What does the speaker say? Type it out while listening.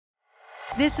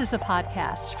This is a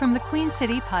podcast from the Queen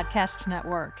City Podcast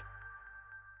Network.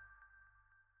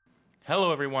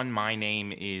 Hello, everyone. My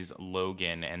name is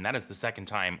Logan, and that is the second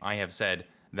time I have said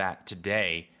that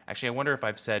today. Actually, I wonder if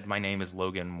I've said my name is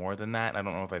Logan more than that. I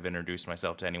don't know if I've introduced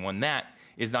myself to anyone. That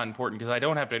is not important because I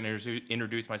don't have to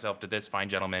introduce myself to this fine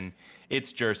gentleman.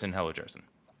 It's Gerson. Hello, Gerson.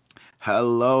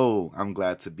 Hello. I'm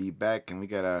glad to be back, and we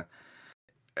got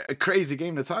a crazy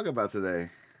game to talk about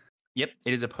today. Yep,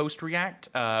 it is a post-react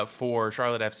for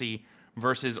Charlotte FC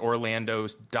versus Orlando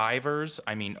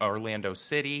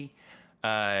City.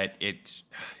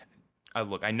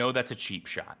 Look, I know that's a cheap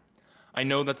shot. I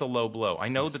know that's a low blow. I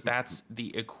know that that's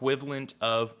the equivalent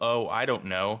of, I don't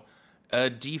know, a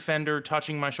defender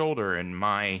touching my shoulder and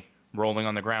my rolling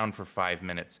on the ground for 5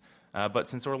 minutes. But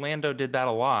since Orlando did that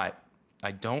a lot,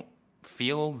 I don't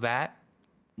feel that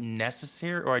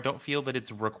necessary, or I don't feel that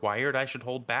it's required I should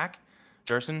hold back.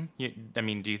 Gerson,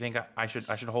 do you think I should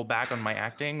hold back on my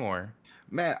acting, or?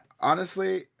 Man,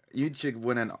 honestly, you should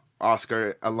win an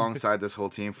Oscar alongside this whole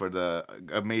team for the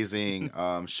amazing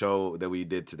show that we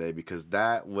did today, because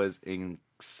that was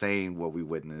insane what we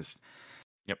witnessed.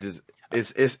 Yep.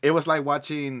 It was like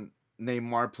watching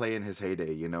Neymar play in his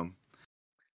heyday, you know?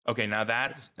 Okay, now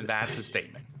that's a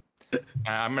statement.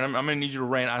 I'm gonna need you to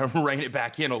rein it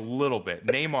back in a little bit.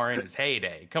 Neymar in his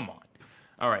heyday, come on.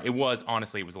 All right, it was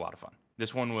a lot of fun.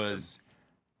 This one was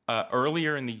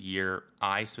earlier in the year.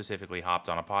 I specifically hopped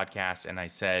on a podcast and I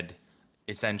said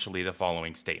essentially the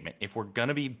following statement: if we're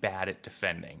gonna be bad at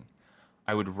defending,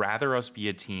 I would rather us be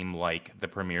a team like the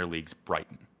Premier League's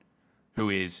Brighton, who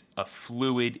is a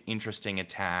fluid, interesting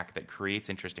attack that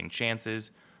creates interesting chances,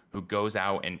 who goes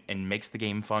out and makes the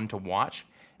game fun to watch.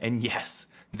 And yes,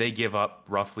 they give up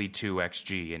roughly 2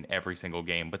 XG in every single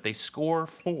game, but they score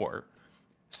 4.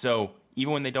 So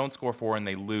even when they don't score 4 and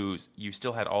they lose, you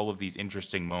still had all of these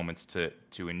interesting moments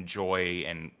to enjoy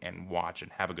and watch and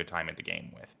have a good time at the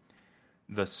game with.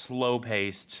 The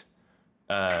slow-paced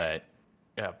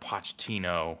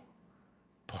Pochettino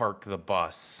park the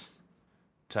bus.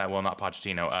 Not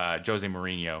Pochettino, Jose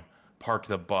Mourinho park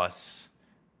the bus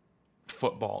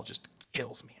football just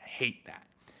kills me. I hate that.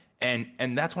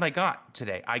 And that's what I got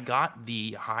today. I got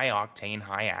the high-octane,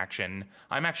 high-action.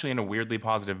 I'm actually in a weirdly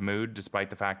positive mood, despite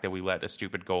the fact that we let a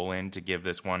stupid goal in to give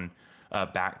this one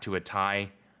back to a tie.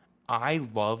 I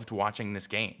loved watching this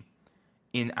game.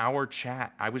 In our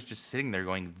chat, I was just sitting there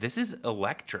going, this is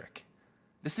electric.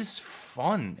 This is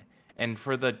fun. And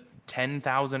for the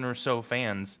 10,000 or so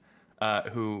fans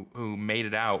who made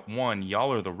it out, 1,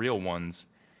 y'all are the real ones.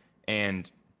 And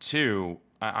 2,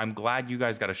 I'm glad you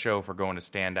guys got a show for going to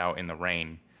stand out in the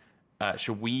rain.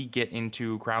 Should we get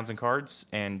into crowns and cards?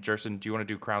 And Gerson, do you want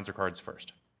to do crowns or cards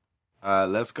first?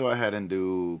 Let's go ahead and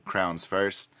do crowns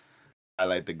first. I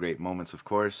like the great moments, of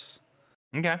course.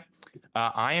 Okay.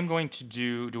 I am going to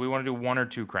do we want to do 1 or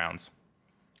 2 crowns?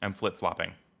 I'm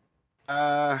flip-flopping.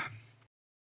 I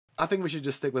think we should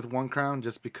just stick with 1 crown,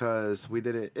 just because we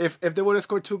did it. If they would have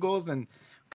scored 2 goals, then we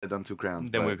could have done 2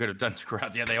 crowns. Then we could have done 2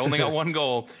 crowns. Yeah, they only got 1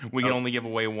 goal. We can only give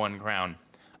away 1 crown.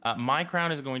 My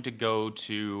crown is going to go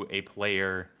to a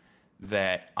player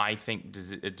that I think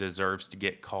deserves to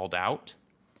get called out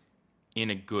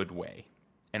in a good way.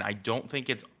 And I don't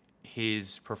think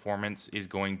his performance is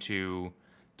going to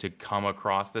come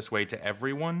across this way to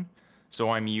everyone.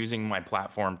 So I'm using my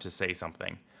platform to say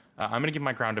something. I'm going to give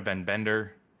my crown to Ben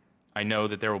Bender. I know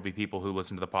that there will be people who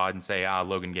listen to the pod and say,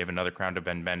 Logan gave another crown to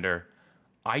Ben Bender.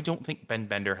 I don't think Ben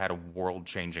Bender had a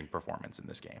world-changing performance in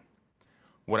this game.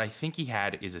 What I think he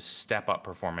had is a step-up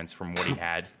performance from what he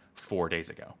had 4 days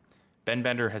ago. Ben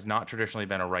Bender has not traditionally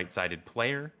been a right-sided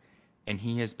player, and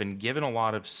he has been given a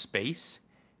lot of space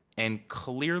and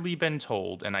clearly been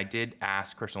told, and I did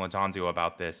ask Christian Latanzio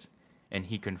about this, and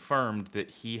he confirmed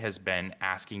that he has been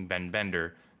asking Ben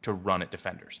Bender to run at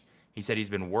defenders. He said he's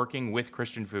been working with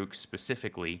Christian Fuchs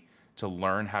specifically to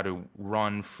learn how to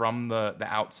run from the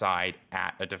outside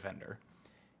at a defender.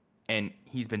 And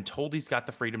he's been told he's got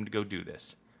the freedom to go do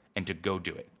this and to go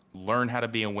do it. Learn how to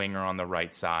be a winger on the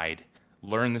right side.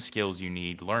 Learn the skills you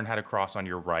need. Learn how to cross on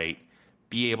your right.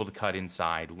 Be able to cut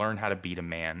inside. Learn how to beat a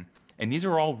man. And these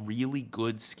are all really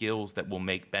good skills that will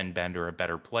make Ben Bender a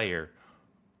better player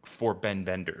for Ben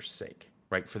Bender's sake,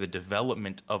 right? For the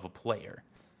development of a player.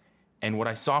 And what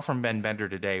I saw from Ben Bender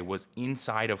today was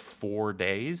inside of 4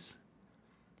 days,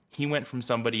 he went from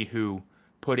somebody who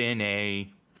put in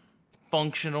a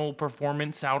functional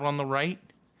performance out on the right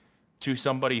to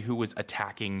somebody who was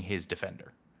attacking his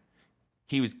defender.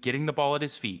 He was getting the ball at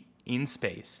his feet in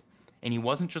space, and he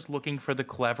wasn't just looking for the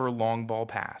clever long ball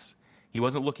pass. He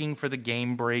wasn't looking for the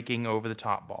game-breaking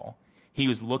over-the-top ball. He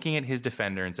was looking at his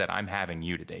defender and said, I'm having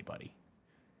you today, buddy.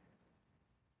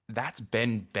 that's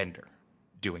Ben Bender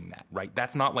doing that, right?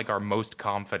 That's not like our most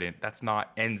confident. That's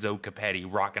not Enzo Capetti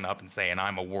rocking up and saying,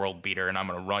 I'm a world beater and I'm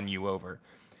going to run you over.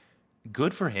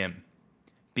 Good for him,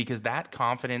 because that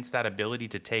confidence, that ability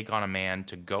to take on a man,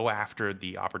 to go after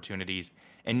the opportunities.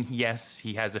 And yes,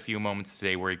 he has a few moments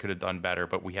today where he could have done better,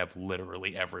 but we have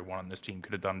literally everyone on this team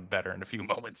could have done better in a few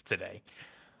moments today.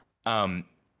 Um,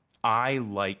 I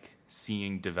like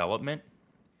seeing development,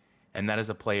 and that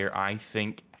is a player I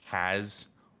think has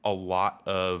a lot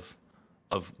of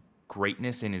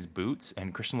greatness in his boots,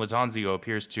 and Christian Latanzio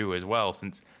appears to as well,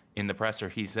 since in the presser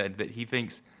he said that he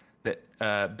thinks that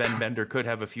Ben Bender could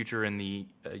have a future in the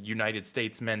United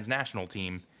States men's national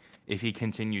team if he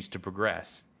continues to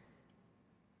progress.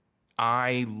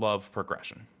 I love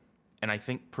progression, and I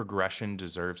think progression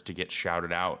deserves to get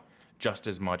shouted out just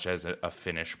as much as a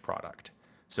finished product.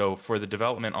 So for the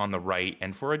development on the right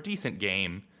and for a decent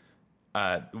game,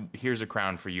 here's a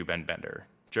crown for you, Ben Bender.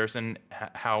 Gerson,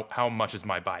 how much is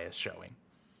my bias showing?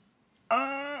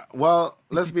 Well,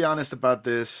 let's be honest about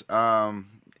this.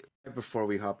 Right before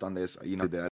we hopped on this,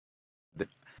 that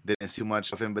didn't see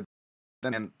much of him, but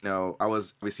then I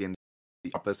was obviously in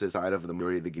the opposite side of the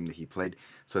majority of the game that he played,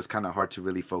 so it's kind of hard to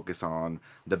really focus on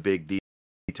the big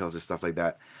details and stuff like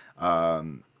that. I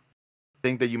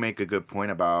think that you make a good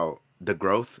point about the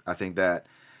growth. I think that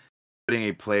putting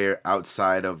a player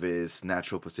outside of his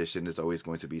natural position is always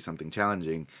going to be something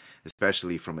challenging,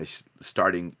 especially from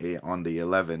starting on the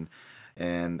 11.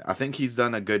 And I think he's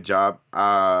done a good job.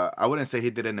 I wouldn't say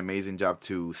he did an amazing job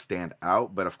to stand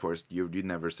out, but of course, you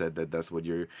never said that that's what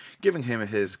you're giving him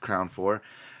his crown for.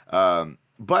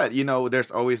 But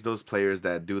there's always those players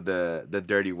that do the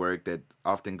dirty work that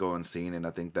often go unseen, and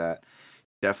I think that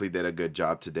definitely did a good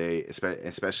job today,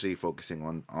 especially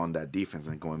focusing on that defense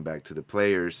and going back to the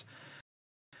players.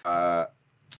 Uh,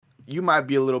 you might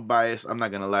be a little biased. I'm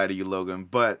not gonna lie to you, Logan,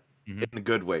 but Mm-hmm. in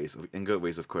good ways. In good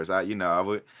ways, of course. I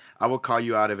would call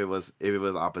you out if it was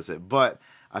opposite. But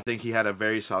I think he had a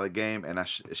very solid game, and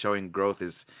showing growth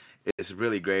is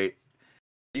really great.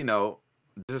 You know,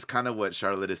 this is kind of what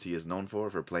Charlotte SC is known for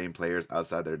playing players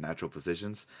outside their natural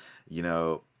positions. You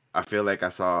know, I feel like I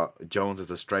saw Jones as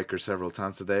a striker several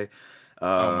times today.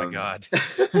 Oh my Um, God.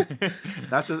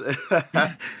 not to,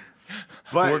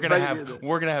 we're but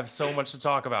gonna have so much to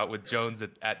talk about with Jones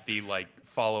at the like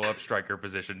follow-up striker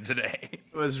position today.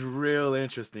 it was real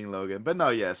interesting, Logan. But no,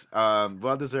 yes,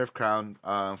 well deserved crown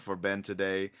for Ben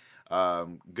today.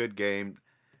 Good game,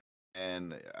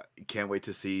 and can't wait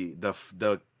to see the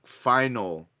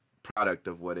final product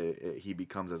of what he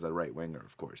becomes as a right winger,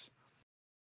 of course.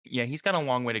 Yeah, he's got a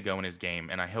long way to go in his game,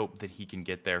 and I hope that he can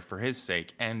get there for his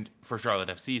sake and for Charlotte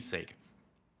FC's sake.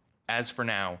 As for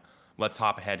now, let's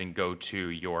hop ahead and go to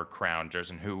your crown,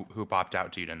 Jerson. Who popped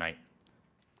out to you tonight?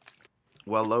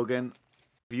 Well, Logan,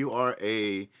 if you are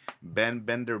a Ben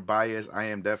Bender bias, I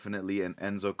am definitely an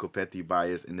Enzo Copetti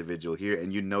bias individual here,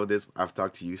 and you know this. I've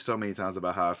talked to you so many times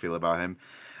about how I feel about him.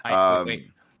 Wait.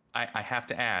 I have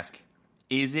to ask,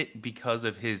 is it because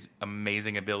of his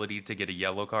amazing ability to get a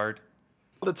yellow card?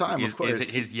 All the time, of course. Is it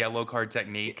his yellow card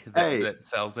technique Hey, that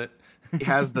sells it? he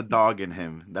has the dog in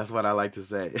him. That's what I like to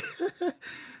say.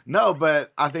 No,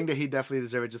 but I think that he definitely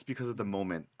deserved it just because of the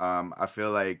moment. I feel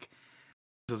like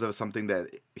this was something that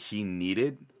he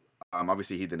needed.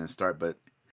 Obviously he didn't start, but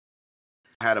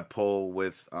I had a poll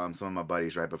with some of my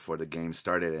buddies right before the game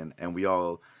started, and we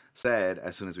all said,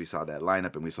 as soon as we saw that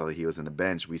lineup and we saw that he was in the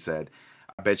bench, we said,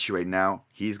 I bet you right now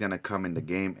he's gonna come in the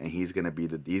game and he's gonna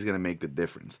make the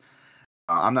difference.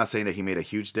 I'm not saying that he made a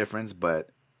huge difference, but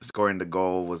scoring the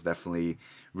goal was definitely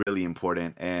really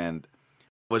important, and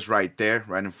was right there,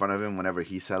 right in front of him whenever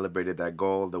he celebrated that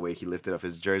goal, the way he lifted up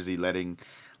his jersey, letting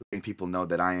people know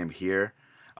that I am here.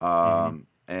 Hmm.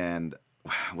 And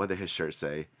what did his shirt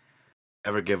say?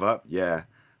 Ever give up? Yeah.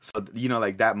 So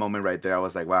like that moment right there, I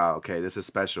was like, wow, okay, this is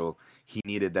special. He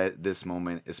needed this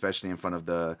moment, especially in front of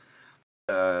the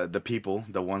people,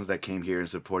 the ones that came here and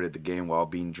supported the game while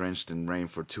being drenched in rain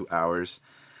for 2 hours.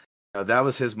 That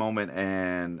was his moment,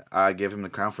 and I give him the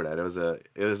crown for that.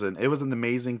 It was an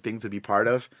amazing thing to be part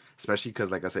of, especially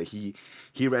because, like I said, he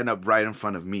ran up right in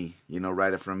front of me.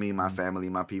 Right in front of me, my family,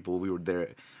 my people. We were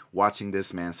there watching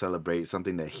this man celebrate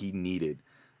something that he needed,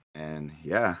 and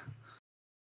yeah.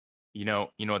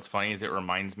 What's funny is it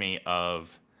reminds me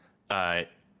of uh,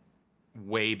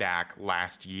 way back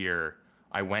last year.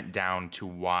 I went down to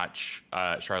watch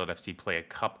Charlotte FC play a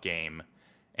cup game,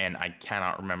 and I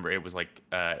cannot remember. It was like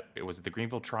it was the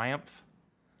Greenville Triumph,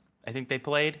 I think they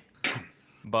played.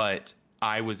 But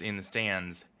I was in the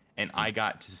stands, and I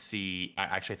got to see.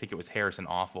 Actually, I think it was Harrison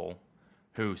Awful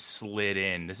who slid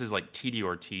in. This is like TD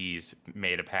Ortiz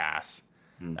made a pass,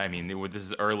 I mean, this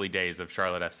is early days of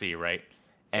Charlotte FC, right?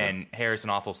 And Harrison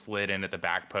Awful slid in at the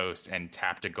back post and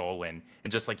tapped a goal in.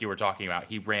 And just like you were talking about,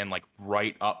 he ran like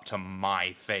right up to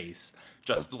my face,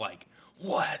 just like,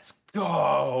 let's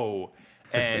go.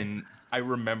 And I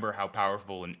remember how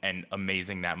powerful and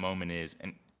amazing that moment is.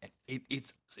 And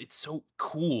it's so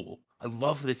cool. I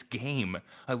love this game.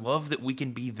 I love that we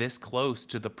can be this close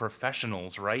to the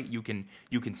professionals, right? You can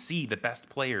see the best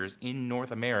players in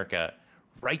North America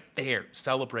right there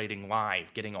celebrating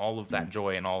live, getting all of that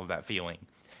joy and all of that feeling.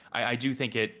 I do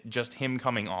think just him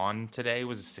coming on today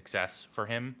was a success for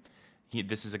him.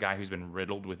 This is a guy who's been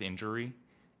riddled with injury,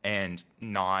 and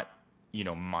not,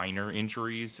 minor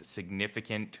injuries,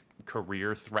 significant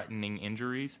career-threatening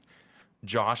injuries.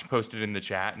 Josh posted in the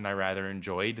chat, and I rather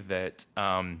enjoyed that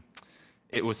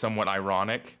it was somewhat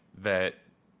ironic that,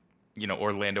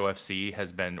 Orlando SC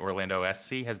has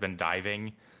been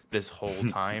diving this whole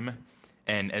time.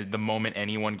 And at the moment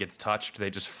anyone gets touched, they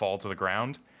just fall to the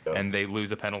ground, and they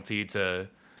lose a penalty to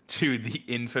the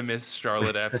infamous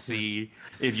Charlotte FC.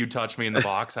 If you touch me in the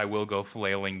box, I will go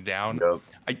flailing down.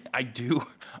 I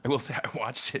will say I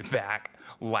watched it back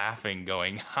laughing,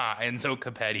 going, ha, Enzo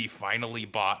Capetti finally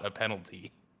bought a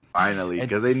penalty. Finally,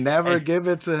 because they never give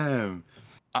it to him.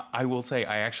 I will say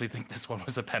I actually think this one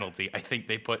was a penalty. I think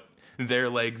they put their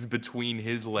legs between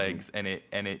his legs and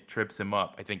it trips him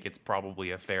up. I think it's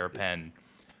probably a fair pen.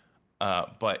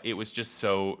 But it was just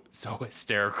so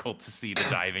hysterical to see the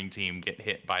diving team get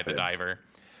hit by the diver.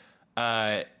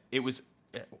 It was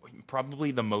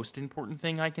probably the most important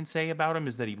thing I can say about him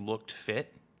is that he looked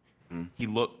fit. He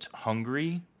looked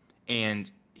hungry,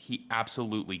 and he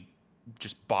absolutely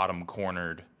just bottom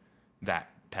cornered that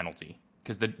penalty,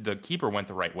 because the keeper went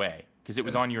the right way, because it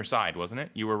was on your side, wasn't it?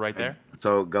 You were right there.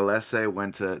 So Galese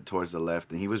went towards the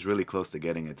left, and he was really close to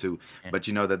getting it too. Yeah.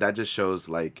 But that just shows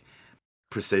like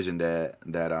precision that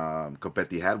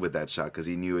Copetti had with that shot, because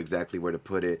he knew exactly where to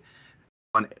put it,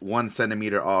 1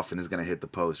 centimeter off, and it's gonna hit the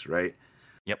post, right?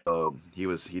 Yep. So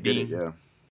he did it. Yeah.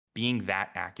 Being that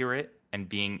accurate and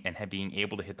being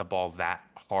able to hit the ball that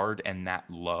hard and that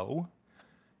low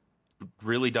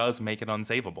really does make it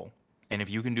unsavable. And if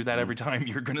you can do that every time,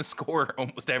 you're going to score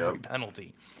almost every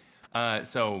penalty.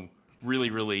 So really,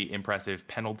 really impressive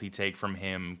penalty take from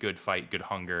him. Good fight, good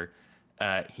hunger.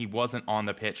 He wasn't on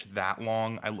the pitch that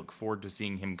long. I look forward to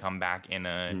seeing him come back in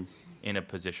a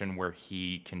position where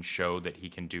he can show that he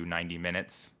can do 90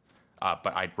 minutes.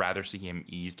 But I'd rather see him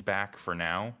eased back for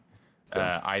now.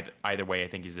 Either way, I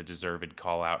think he's a deserved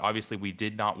call out. Obviously, we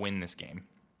did not win this game.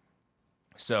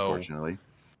 So fortunately,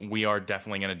 we are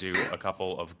definitely going to do a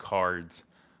couple of cards.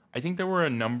 I think there were a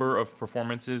number of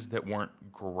performances that weren't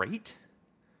great.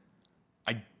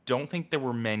 I don't think there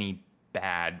were many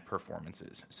bad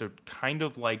performances. So kind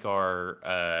of like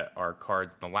our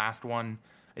cards in the last one,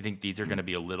 I think these are going to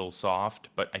be a little soft,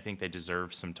 but I think they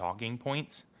deserve some talking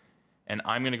points. And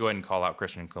I'm going to go ahead and call out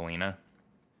Christian Kalina.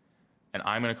 And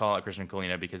I'm going to call out Christian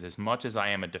Kalina because as much as I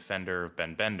am a defender of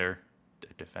Ben Bender,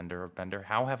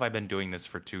 how have I been doing this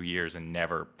for 2 years and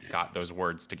never got those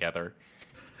words together?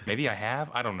 Maybe I have.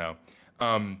 I don't know.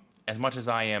 As much as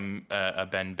I am a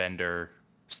Ben Bender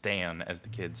stan, as the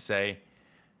kids say,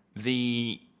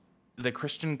 the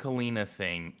Christian Kalina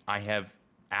thing, I have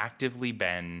actively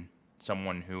been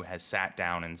someone who has sat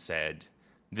down and said,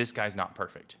 this guy's not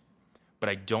perfect, but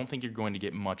I don't think you're going to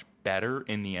get much better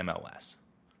in the MLS.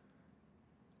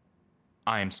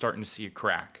 I am starting to see a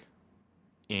crack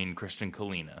in Christian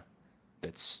Kalina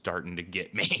that's starting to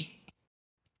get me.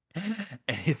 And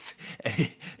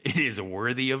it is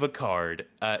worthy of a card.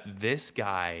 This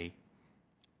guy,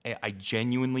 I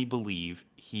genuinely believe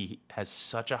he has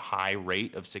such a high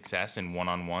rate of success in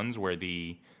one-on-ones where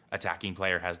the attacking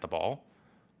player has the ball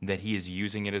that he is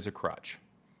using it as a crutch.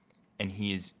 And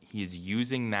he is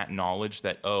using that knowledge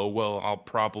that, oh, well, I'll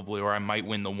probably, or I might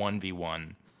win the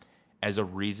 1v1 as a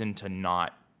reason to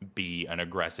not be an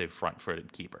aggressive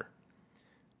front-footed keeper.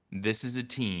 This is a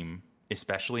team,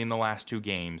 especially in the last 2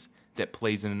 games, that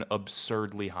plays in an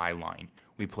absurdly high line.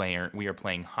 We are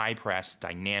playing high press,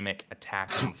 dynamic,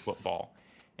 attacking football.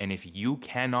 And if you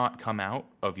cannot come out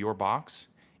of your box,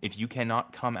 if you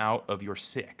cannot come out of your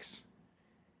 6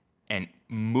 and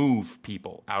move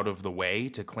people out of the way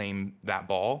to claim that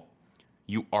ball,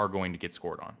 you are going to get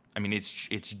scored on. I mean, it's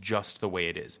just the way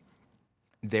it is.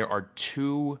 There are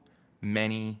too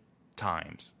many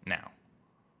times now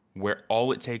where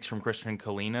all it takes from Christian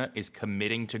Kalina is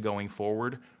committing to going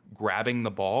forward, grabbing the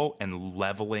ball, and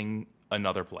leveling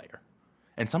another player.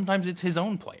 And sometimes it's his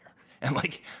own player. And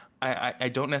I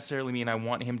don't necessarily mean I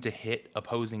want him to hit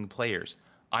opposing players.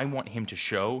 I want him to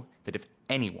show that if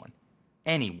anyone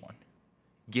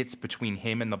gets between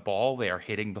him and the ball, they are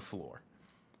hitting the floor.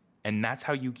 And that's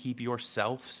how you keep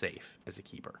yourself safe as a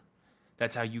keeper.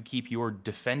 That's how you keep your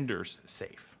defenders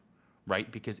safe,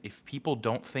 right? Because if people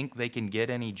don't think they can get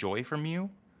any joy from you,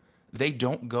 they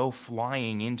don't go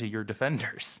flying into your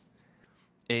defenders.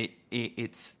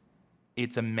 It's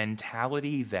a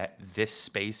mentality that this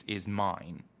space is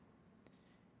mine.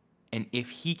 And if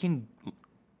he can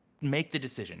make the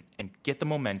decision and get the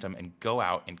momentum and go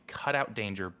out and cut out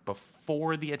danger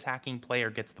before the attacking player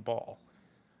gets the ball,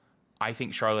 I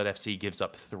think Charlotte FC gives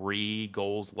up 3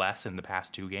 goals less in the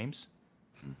past 2 games.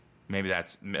 Maybe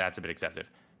that's a bit excessive.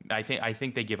 I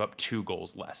think they give up 2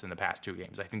 goals less in the past 2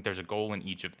 games. I think there's a goal in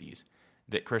each of these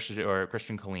that Christian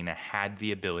Kalina had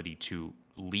the ability to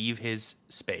leave his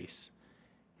space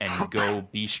and go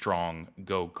be strong,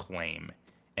 go claim,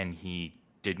 and he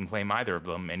didn't claim either of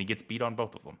them, and he gets beat on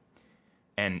both of them.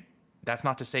 And that's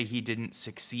not to say he didn't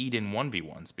succeed in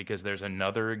 1v1s, because there's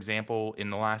another example in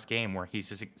the last game where he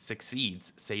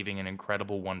succeeds saving an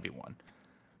incredible 1v1.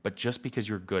 But just because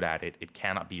you're good at it, it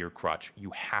cannot be your crutch.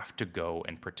 You have to go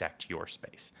and protect your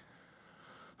space.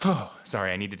 Oh,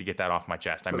 sorry, I needed to get that off my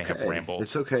chest. I may have rambled.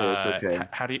 It's okay. It's okay.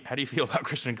 How do you feel about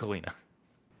Christian Kalina? I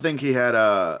think he had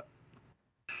a.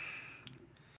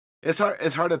 It's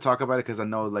hard to talk about it because I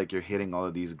know like you're hitting all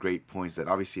of these great points that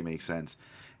obviously make sense.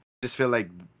 I just feel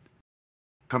like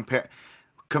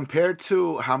compared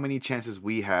to how many chances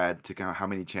we had to how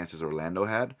many chances Orlando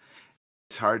had,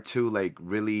 it's hard to like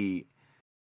really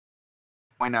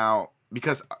point out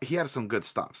because he had some good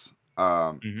stops.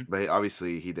 But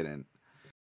obviously he didn't.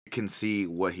 You can see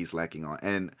what he's lacking on.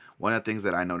 And one of the things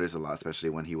that I noticed a lot, especially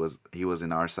when he was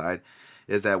in our side,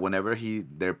 is that whenever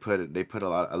they put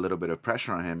a little bit of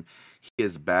pressure on him, he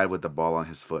is bad with the ball on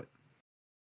his foot.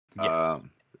 Yes.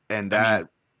 And that,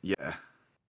 yeah.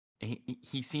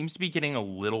 He seems to be getting a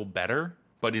little better,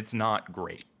 but it's not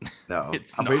great. No,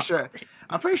 I'm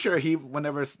pretty sure he,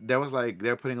 whenever there was like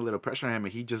they're putting a little pressure on him,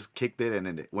 and he just kicked it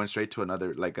and it went straight to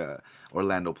another like a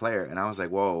Orlando player, and I was like,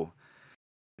 whoa.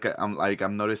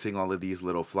 I'm noticing all of these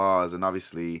little flaws, and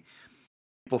obviously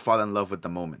people fall in love with the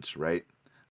moments, right?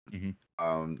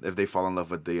 If they fall in love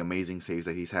with the amazing saves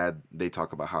that he's had, they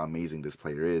talk about how amazing this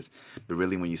player is. But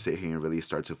really, when you sit here and really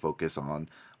start to focus on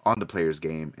the player's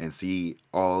game and see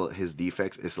all his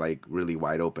defects, it's like really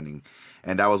wide opening.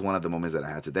 And that was one of the moments that I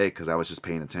had today because I was just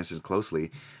paying attention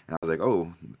closely, and I was like,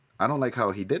 oh, I don't like how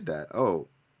he did that. Oh,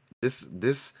 this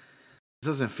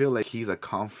doesn't feel like he's a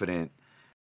confident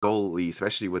goalie,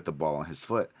 especially with the ball on his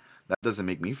foot. That doesn't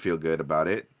make me feel good about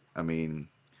it. I mean,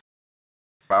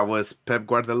 if I was Pep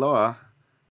Guardiola,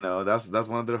 that's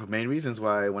one of the main reasons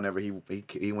why whenever he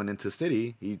went into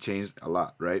City, he changed a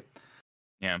lot, right?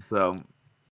 Yeah. So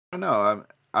I don't know.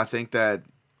 I think that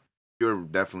you're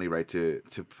definitely right to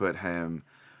put him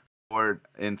forward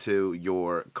into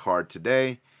your card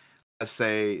today. Let's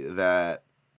say that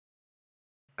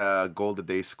a goal that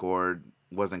they scored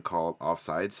wasn't called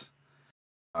offsides.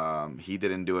 He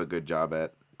didn't do a good job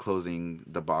at closing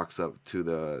the box up to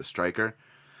the striker.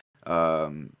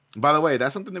 By the way,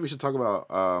 that's something that we should talk about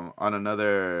on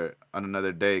another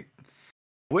day.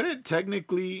 Would it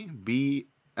technically be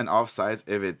an offsides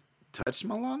if it touched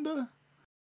Malanda?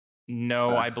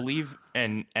 No, I believe,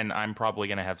 and I'm probably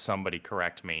going to have somebody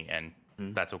correct me, and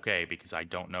that's okay because I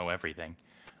don't know everything.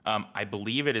 I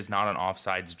believe it is not an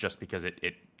offsides just because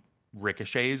it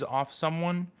ricochets off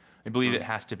someone. I believe it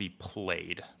has to be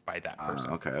played by that person.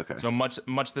 Okay. So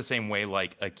much the same way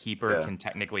like a keeper can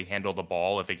technically handle the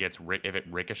ball if it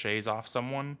ricochets off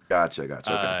someone. Gotcha.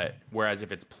 Okay. Whereas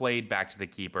if it's played back to the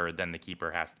keeper, then the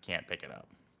keeper can't pick it up.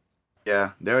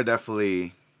 Yeah, there are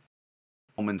definitely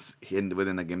moments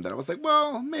within the game that I was like,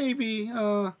 well, maybe,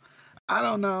 I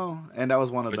don't know, and that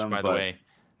was one of them. By the way,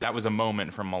 that was a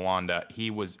moment from Malanda.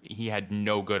 He had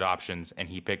no good options, and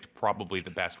he picked probably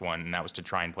the best one, and that was to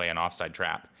try and play an offside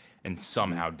trap, and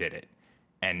somehow did it.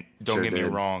 And don't get me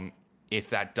wrong, if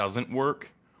that doesn't work,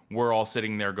 we're all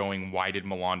sitting there going, why did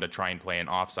Malanda try and play an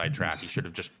offside trap? He should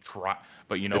have just tried.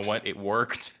 But you know what? It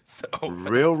worked. So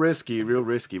real risky,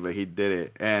 but he did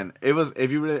it. And it was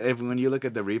when you look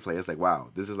at the replay, it's like, wow,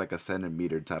 this is like a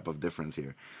centimeter type of difference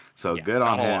here. So good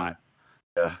on him. Lot.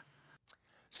 Yeah.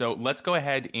 So let's go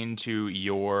ahead into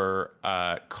your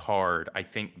card. I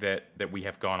think that we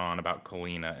have gone on about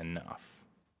Kalina enough.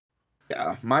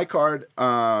 Yeah, my card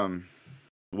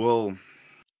will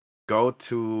go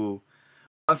to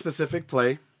one specific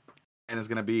play, and it's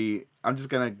gonna be. I'm just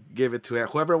gonna give it to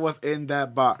whoever was in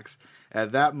that box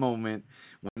at that moment.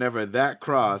 Whenever that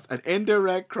cross, an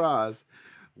indirect cross,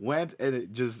 went and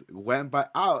it just went by.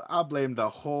 I'll blame the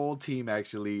whole team.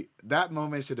 Actually, that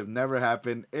moment should have never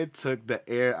happened. It took the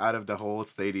air out of the whole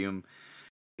stadium.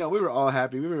 We were all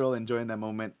happy. We were all enjoying that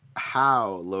moment.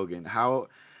 How, Logan? How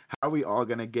are we all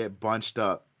gonna get bunched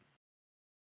up?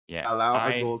 Yeah, Allow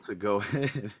a goal to go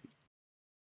in.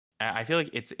 I feel like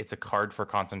it's a card for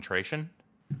concentration.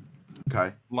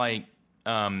 Okay. Like,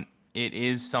 it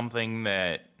is something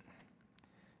that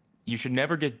you should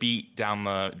never get beat down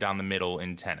the middle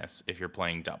in tennis if you're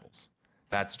playing doubles.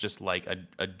 That's just like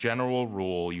a general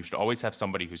rule. You should always have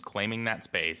somebody who's claiming that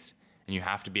space, and you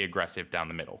have to be aggressive down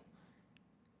the middle.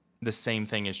 The same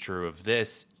thing is true of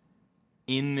this.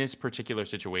 In this particular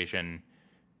situation,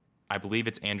 I believe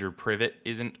it's Andrew Privet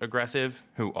isn't aggressive,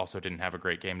 who also didn't have a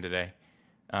great game today.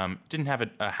 Didn't have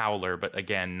a howler, but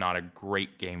again, not a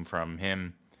great game from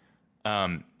him.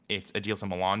 It's Adilson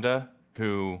Malanda,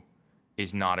 who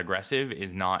is not aggressive,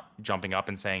 is not jumping up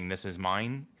and saying, this is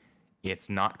mine. It's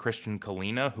not Christian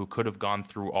Kalina, who could have gone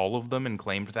through all of them and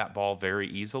claimed that ball very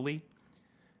easily,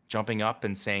 jumping up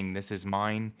and saying, this is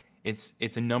mine. It's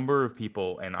a number of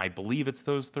people, and I believe it's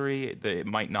those three. It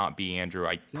might not be Andrew.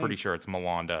 I'm pretty sure it's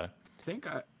Malanda.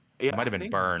 It might have been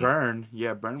Byrne. Byrne.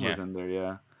 Yeah, Byrne was in there,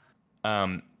 yeah.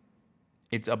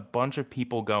 It's a bunch of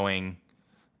people going,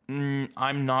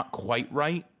 I'm not quite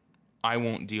right. I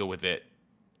won't deal with it.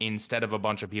 Instead of a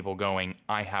bunch of people going,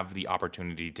 I have the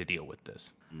opportunity to deal with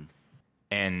this.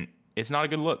 And it's not a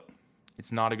good look.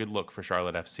 It's not a good look for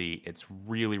Charlotte FC. It's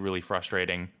really, really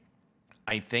frustrating.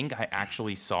 I think I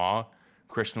actually saw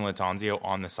Christian Latanzio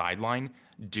on the sideline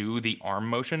do the arm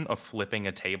motion of flipping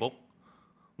a table.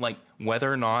 Like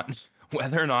whether or not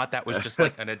that was just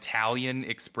like an Italian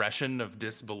expression of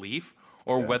disbelief,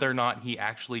 or whether or not he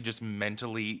actually just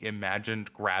mentally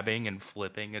imagined grabbing and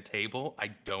flipping a table, I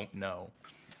don't know.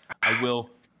 I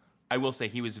will say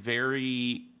he was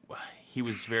very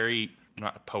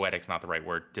not poetic's not the right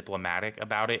word, diplomatic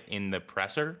about it in the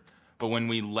presser. But when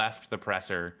we left the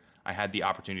presser, I had the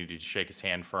opportunity to shake his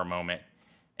hand for a moment,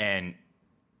 and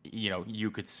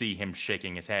you could see him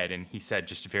shaking his head, and he said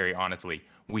just very honestly,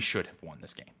 we should have won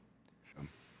this game.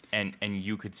 And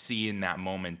you could see in that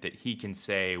moment that he can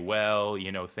say, well,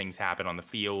 things happen on the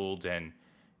field, and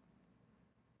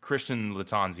Christian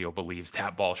Latanzio believes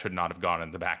that ball should not have gone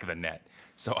in the back of the net.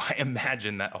 So I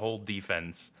imagine that whole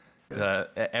defense,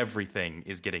 everything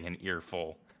is getting an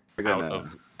earful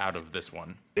out of this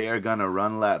one. They are gonna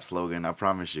run laps, Logan. I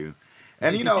promise you.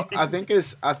 And I think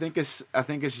it's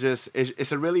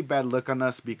a really bad look on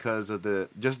us because of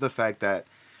the fact that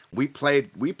we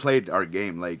played our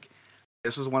game. Like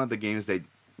this was one of the games that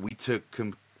we took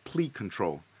complete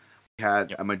control. We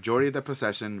had a majority of the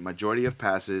possession, majority of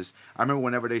passes. I remember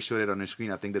whenever they showed it on the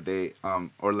screen, I think that they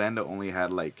Orlando only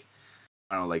had like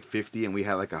 50, and we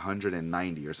had like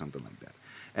 190 or something like that.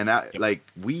 And like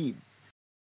we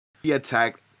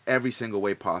attacked every single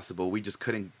way possible. We just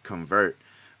couldn't convert.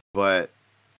 But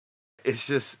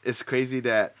it's crazy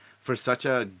that for such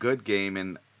a good game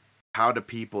and how the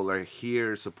people are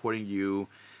here supporting you,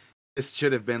 this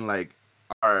should have been like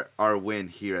our win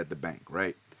here at the bank,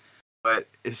 right? But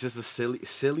it's just a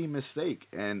silly mistake,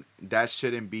 and that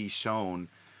shouldn't be shown.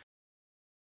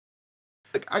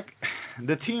 Like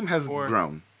the team has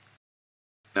grown.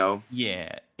 No.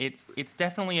 Yeah, it's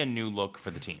definitely a new look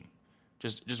for the team.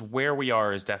 Just where we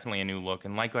are is definitely a new look.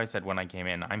 And like I said when I came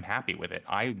in, I'm happy with it.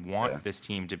 I want this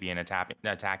team to be an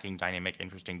attacking, dynamic,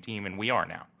 interesting team, and we are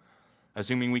now.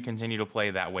 Assuming we continue to play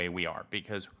that way, we are.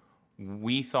 Because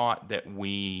we thought that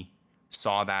we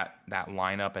saw that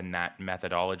lineup and that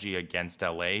methodology against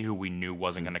LA, who we knew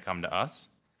wasn't going to come to us.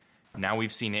 Now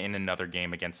we've seen it in another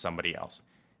game against somebody else.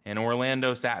 And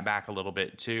Orlando sat back a little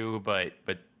bit too, but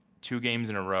 2 games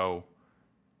in a row,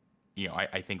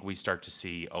 I think we start to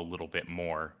see a little bit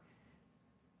more.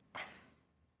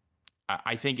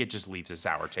 I think it just leaves a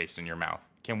sour taste in your mouth.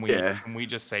 Can we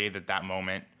just say that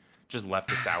moment just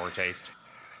left a sour taste?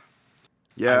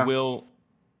 Yeah.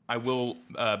 I will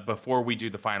before we do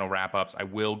the final wrap-ups, I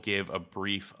will give a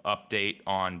brief update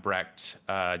on Brecht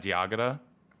Diagata.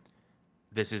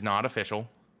 This is not official.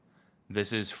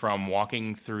 This is from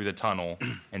walking through the tunnel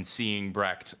and seeing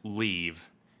Brecht leave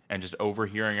and just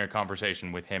overhearing a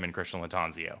conversation with him and Christian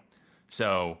Latanzio.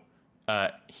 So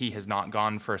he has not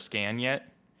gone for a scan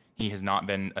yet. He has not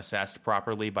been assessed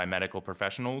properly by medical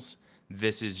professionals.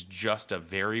 This is just a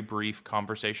very brief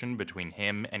conversation between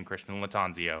him and Christian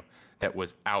Latanzio that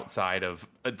was outside of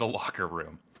the locker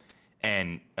room.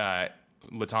 And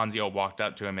Latanzio walked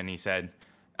up to him and he said,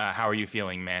 how are you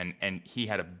feeling, man? And he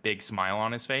had a big smile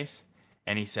on his face.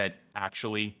 And he said,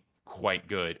 actually, quite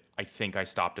good. I think I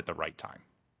stopped at the right time.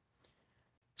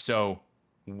 So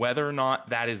Whether or not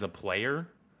that is a player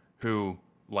who,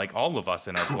 like all of us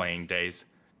in our playing days,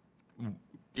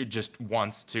 it just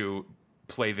wants to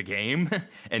play the game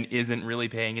and isn't really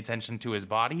paying attention to his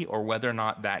body, or whether or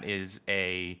not that is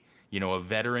a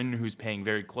veteran who's paying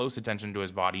very close attention to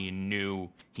his body and knew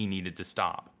he needed to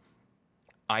stop.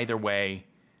 Either way,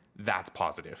 that's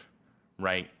positive,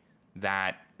 right?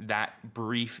 That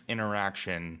brief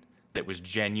interaction that was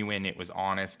genuine, it was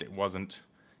honest, it wasn't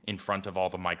in front of all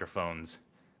the microphones.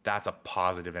 That's a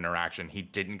positive interaction. He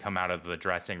didn't come out of the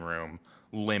dressing room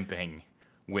limping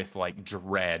with like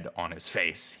dread on his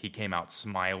face. He came out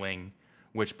smiling,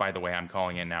 which, by the way, I'm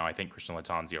calling in now. I think Christian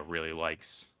Latanzio really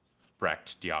likes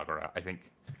Brecht Diagara. I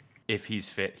think if he's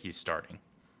fit, he's starting.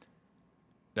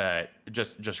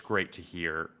 Just great to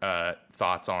hear.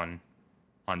 Thoughts on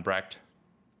Brecht?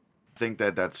 I think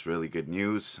that's really good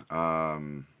news.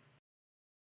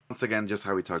 Once again, just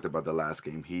how we talked about the last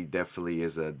game, he definitely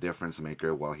is a difference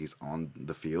maker while he's on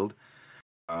the field,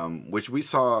 which we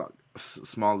saw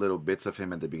small little bits of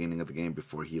him at the beginning of the game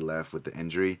before he left with the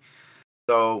injury.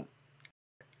 So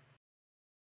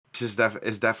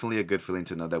it's definitely a good feeling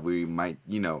to know that we might,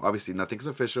 obviously nothing's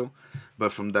official,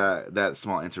 but from that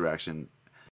small interaction,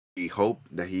 we hope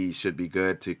that he should be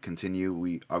good to continue.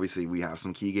 We have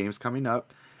some key games coming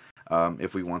up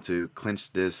if we want to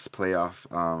clinch this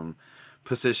playoff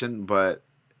position, but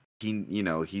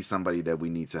he's somebody that we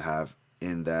need to have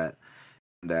in that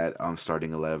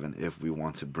starting 11 if we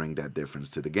want to bring that difference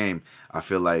to the game. I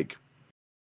feel like,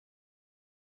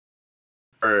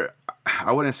 or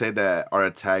I wouldn't say that our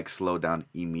attack slowed down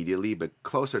immediately, but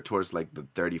closer towards like the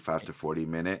 35 to 40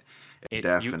 minute, it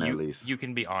definitely. You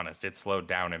can be honest, it slowed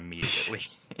down immediately.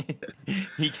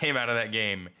 He came out of that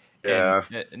game. Yeah.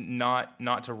 And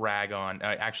not to rag on.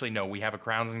 Actually, no, we have a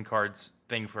crowns and cards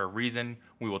thing for a reason.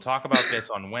 We will talk about this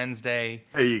on Wednesday.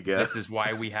 There you go. This is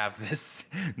why we have this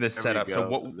setup. So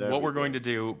what we're going to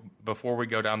do before we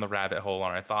go down the rabbit hole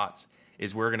on our thoughts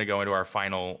is we're going to go into our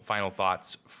final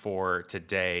thoughts for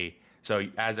today. So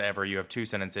as ever, you have 2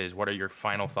 sentences. What are your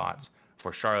final thoughts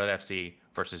for Charlotte FC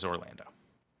versus Orlando?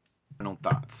 Final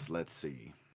thoughts. Let's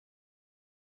see.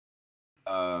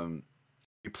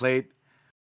 We played.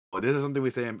 Well, this is something we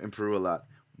say in Peru a lot.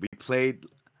 We played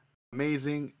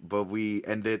amazing, but we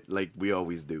ended like we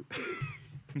always do.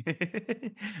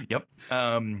 Yep.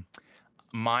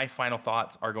 My final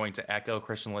thoughts are going to echo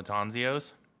Christian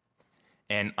Latanzio's,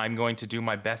 and I'm going to do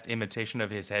my best imitation of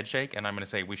his head shake, and I'm going to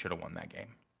say we should have won that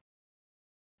game.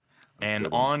 And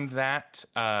on that,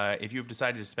 if you've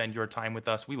decided to spend your time with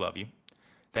us, we love you.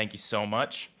 Thank you so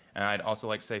much. And I'd also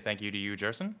like to say thank you to you,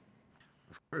 Gerson.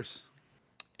 Of course.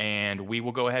 And we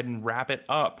will go ahead and wrap it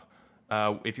up.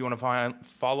 If you want to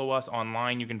follow us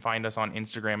online, you can find us on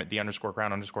Instagram at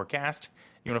 _crown_cast.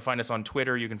 You want to find us on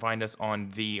Twitter, you can find us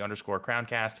on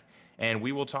 _crowncast. And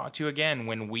we will talk to you again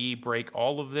when we break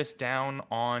all of this down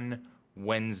on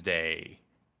Wednesday,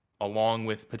 along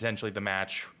with potentially the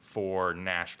match for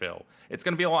Nashville. It's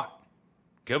going to be a lot.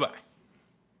 Goodbye.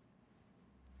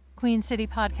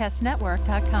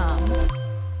 QueenCityPodcastNetwork.com.